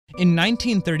In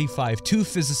 1935, two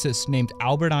physicists named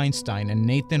Albert Einstein and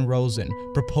Nathan Rosen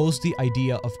proposed the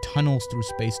idea of tunnels through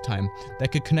space-time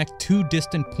that could connect two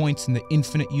distant points in the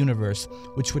infinite universe,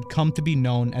 which would come to be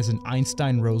known as an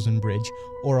Einstein-Rosen bridge,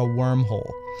 or a wormhole.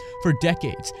 For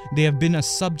decades, they have been a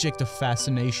subject of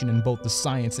fascination in both the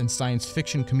science and science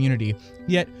fiction community,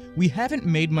 yet we haven't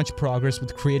made much progress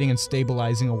with creating and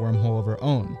stabilizing a wormhole of our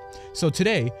own. So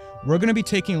today, we're going to be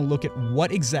taking a look at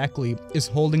what exactly is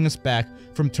holding us back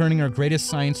from turning our greatest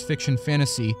science fiction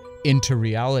fantasy into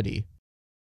reality.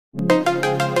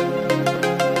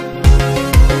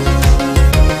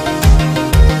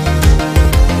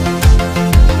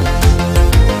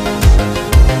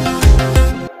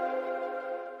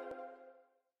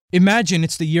 Imagine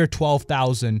it's the year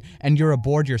 12,000 and you're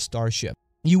aboard your starship.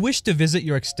 You wish to visit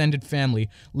your extended family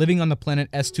living on the planet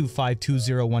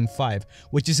S252015,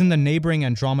 which is in the neighboring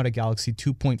Andromeda galaxy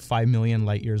 2.5 million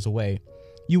light years away.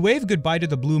 You wave goodbye to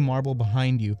the blue marble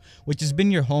behind you, which has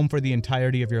been your home for the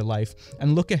entirety of your life,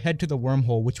 and look ahead to the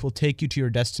wormhole which will take you to your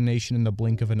destination in the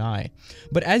blink of an eye.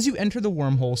 But as you enter the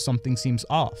wormhole, something seems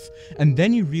off, and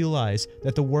then you realize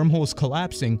that the wormhole is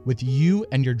collapsing with you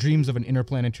and your dreams of an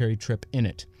interplanetary trip in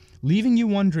it, leaving you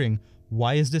wondering,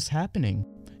 why is this happening?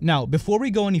 Now, before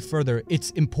we go any further, it's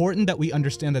important that we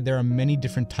understand that there are many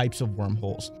different types of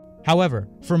wormholes. However,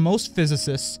 for most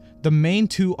physicists, the main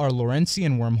two are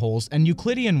Lorentzian wormholes and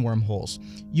Euclidean wormholes.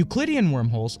 Euclidean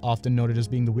wormholes, often noted as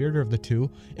being the weirder of the two,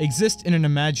 exist in an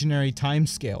imaginary time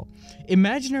scale.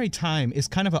 Imaginary time is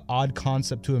kind of an odd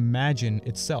concept to imagine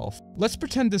itself. Let's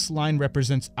pretend this line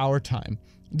represents our time.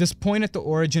 This point at the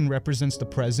origin represents the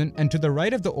present, and to the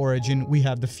right of the origin we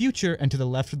have the future, and to the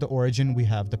left of the origin we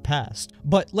have the past.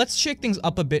 But let's shake things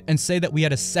up a bit and say that we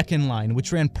had a second line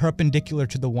which ran perpendicular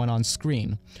to the one on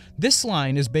screen. This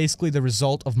line is basically the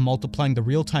result of multiplying the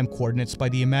real-time coordinates by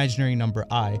the imaginary number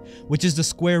I, which is the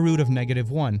square root of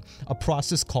 -1, a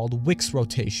process called Wick's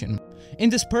rotation. In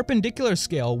this perpendicular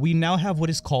scale, we now have what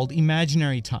is called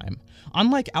imaginary time.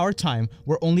 Unlike our time,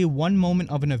 where only one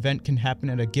moment of an event can happen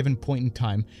at a given point in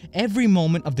time, every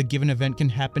moment of the given event can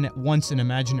happen at once in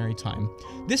imaginary time.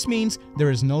 This means there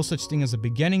is no such thing as a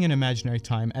beginning in imaginary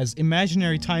time, as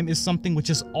imaginary time is something which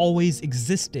has always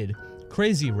existed.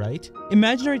 Crazy, right?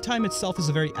 Imaginary time itself is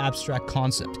a very abstract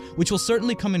concept, which will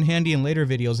certainly come in handy in later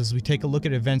videos as we take a look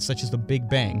at events such as the Big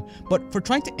Bang. But for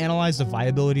trying to analyze the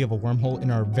viability of a wormhole in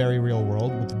our very real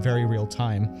world with very real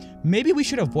time, maybe we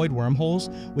should avoid wormholes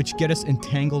which get us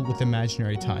entangled with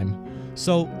imaginary time.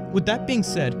 So, with that being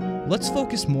said, let's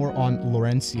focus more on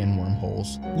Lorentzian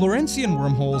wormholes. Lorentzian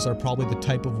wormholes are probably the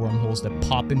type of wormholes that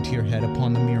pop into your head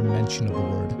upon the mere mention of the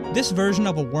word. This version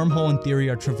of a wormhole in theory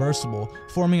are traversable,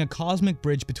 forming a cosmic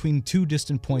bridge between two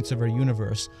distant points of our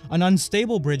universe. An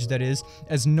unstable bridge, that is,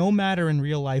 as no matter in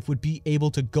real life would be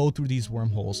able to go through these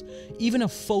wormholes. Even a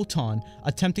photon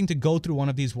attempting to go through one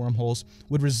of these wormholes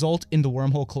would result in the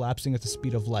wormhole collapsing at the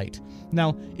speed of light.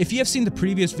 Now, if you have seen the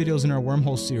previous videos in our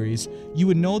wormhole series, you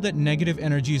would know that negative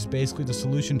energy is basically the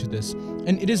solution to this.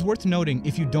 And it is worth noting,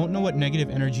 if you don't know what negative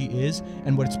energy is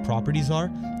and what its properties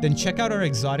are, then check out our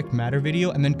exotic matter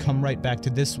video and then come right back to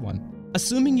this one.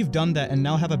 Assuming you've done that and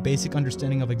now have a basic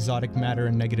understanding of exotic matter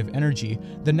and negative energy,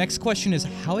 the next question is,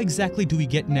 how exactly do we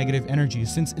get negative energy,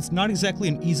 since it's not exactly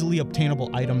an easily obtainable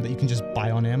item that you can just buy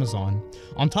on Amazon.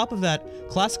 On top of that,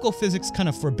 classical physics kind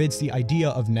of forbids the idea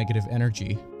of negative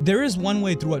energy. There is one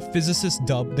way through what physicists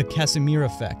dub the Casimir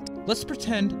Effect. Let's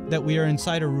pretend that we are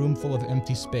inside a room full of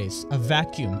empty space, a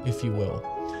vacuum, if you will.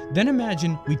 Then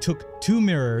imagine we took two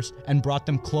mirrors and brought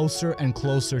them closer and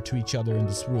closer to each other in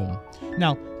this room.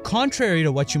 Now, contrary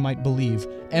to what you might believe,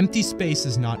 empty space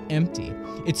is not empty.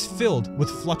 It's filled with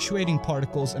fluctuating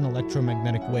particles and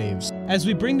electromagnetic waves. As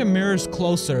we bring the mirrors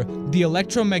closer, the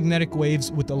electromagnetic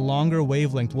waves with a longer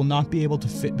wavelength will not be able to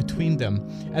fit between them.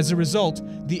 As a result,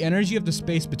 the energy of the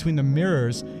space between the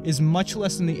mirrors is much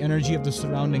less than the energy of the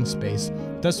surrounding space,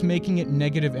 thus making it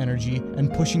negative energy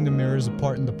and pushing the mirrors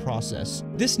apart in the process.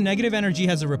 This negative energy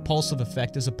has a repulsive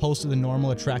effect as opposed to the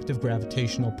normal attractive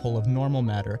gravitational pull of normal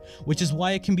matter, which is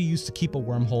why it can be used to keep a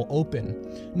wormhole open.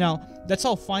 Now, that's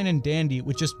all fine and dandy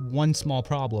with just one small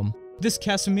problem. This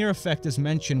Casimir effect, as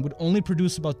mentioned, would only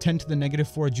produce about 10 to the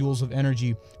 -4 joules of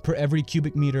energy per every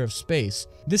cubic meter of space.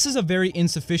 This is a very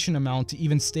insufficient amount to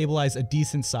even stabilize a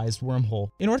decent-sized wormhole.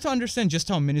 In order to understand just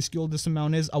how minuscule this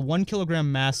amount is, a 1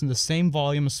 kilogram mass in the same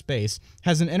volume of space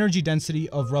has an energy density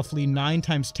of roughly 9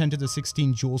 times 10 to the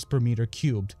 16 joules per meter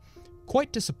cubed.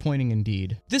 Quite disappointing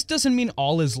indeed. This doesn't mean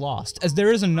all is lost, as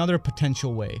there is another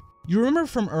potential way. You remember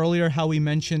from earlier how we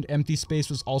mentioned empty space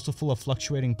was also full of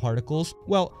fluctuating particles?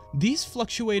 Well, these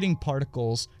fluctuating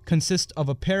particles consist of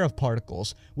a pair of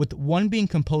particles, with one being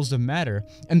composed of matter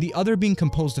and the other being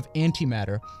composed of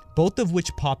antimatter, both of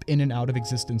which pop in and out of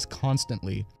existence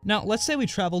constantly. Now, let's say we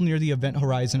travel near the event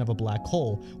horizon of a black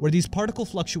hole, where these particle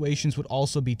fluctuations would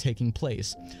also be taking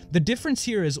place. The difference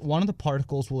here is one of the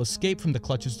particles will escape from the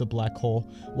clutches of the black hole,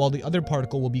 while the other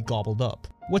particle will be gobbled up.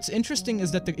 What's interesting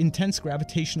is that the intense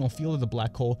gravitational field of the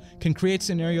black hole can create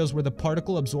scenarios where the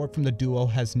particle absorbed from the duo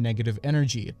has negative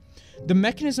energy. The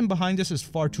mechanism behind this is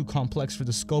far too complex for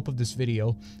the scope of this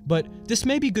video, but this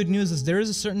may be good news as there is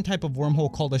a certain type of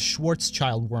wormhole called a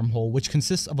Schwarzchild wormhole, which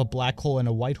consists of a black hole and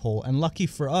a white hole, and lucky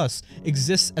for us,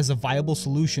 exists as a viable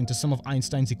solution to some of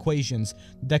Einstein's equations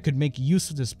that could make use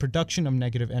of this production of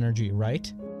negative energy,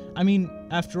 right? I mean,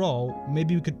 after all,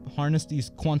 maybe we could harness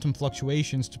these quantum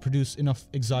fluctuations to produce enough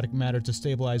exotic matter to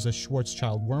stabilize a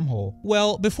Schwarzchild wormhole.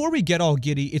 Well, before we get all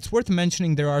giddy, it's worth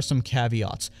mentioning there are some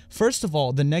caveats. First of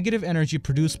all, the negative energy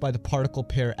produced by the particle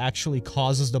pair actually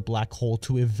causes the black hole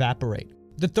to evaporate.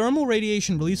 The thermal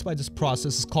radiation released by this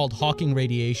process is called Hawking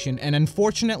radiation, and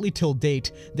unfortunately till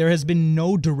date, there has been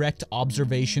no direct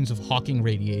observations of Hawking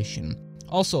radiation.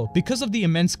 Also, because of the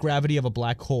immense gravity of a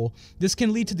black hole, this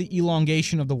can lead to the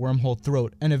elongation of the wormhole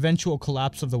throat and eventual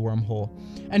collapse of the wormhole.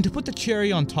 And to put the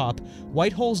cherry on top,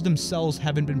 white holes themselves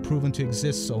haven't been proven to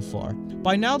exist so far.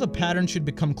 By now the pattern should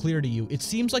become clear to you. It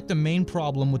seems like the main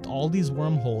problem with all these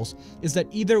wormholes is that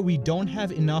either we don't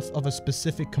have enough of a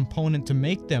specific component to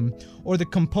make them, or the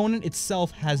component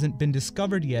itself hasn't been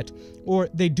discovered yet, or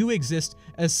they do exist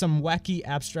as some wacky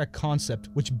abstract concept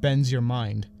which bends your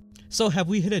mind. So have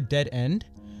we hit a dead end?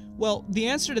 Well, the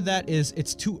answer to that is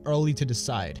it's too early to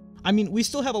decide. I mean, we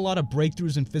still have a lot of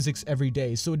breakthroughs in physics every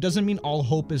day, so it doesn't mean all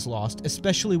hope is lost,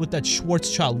 especially with that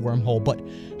Schwarzchild wormhole, but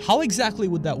how exactly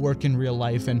would that work in real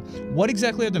life, and what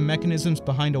exactly are the mechanisms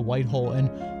behind a white hole,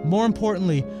 and more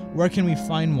importantly, where can we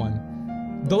find one?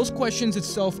 Those questions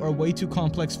itself are way too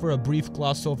complex for a brief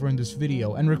gloss over in this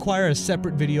video and require a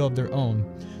separate video of their own.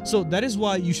 So that is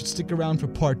why you should stick around for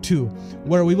part 2,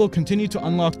 where we will continue to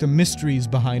unlock the mysteries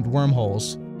behind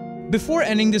wormholes. Before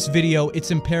ending this video,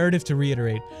 it's imperative to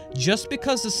reiterate, just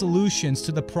because the solutions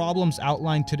to the problems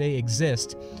outlined today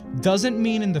exist, doesn't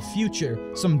mean in the future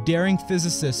some daring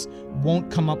physicists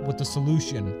won't come up with a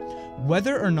solution.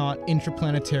 Whether or not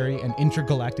interplanetary and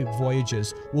intergalactic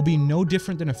voyages will be no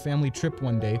different than a family trip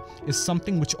one day is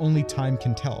something which only time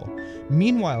can tell.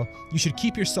 Meanwhile, you should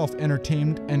keep yourself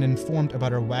entertained and informed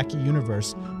about our wacky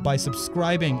universe by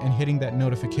subscribing and hitting that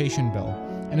notification bell.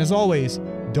 And as always,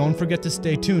 don't forget to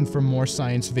stay tuned for more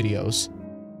science videos.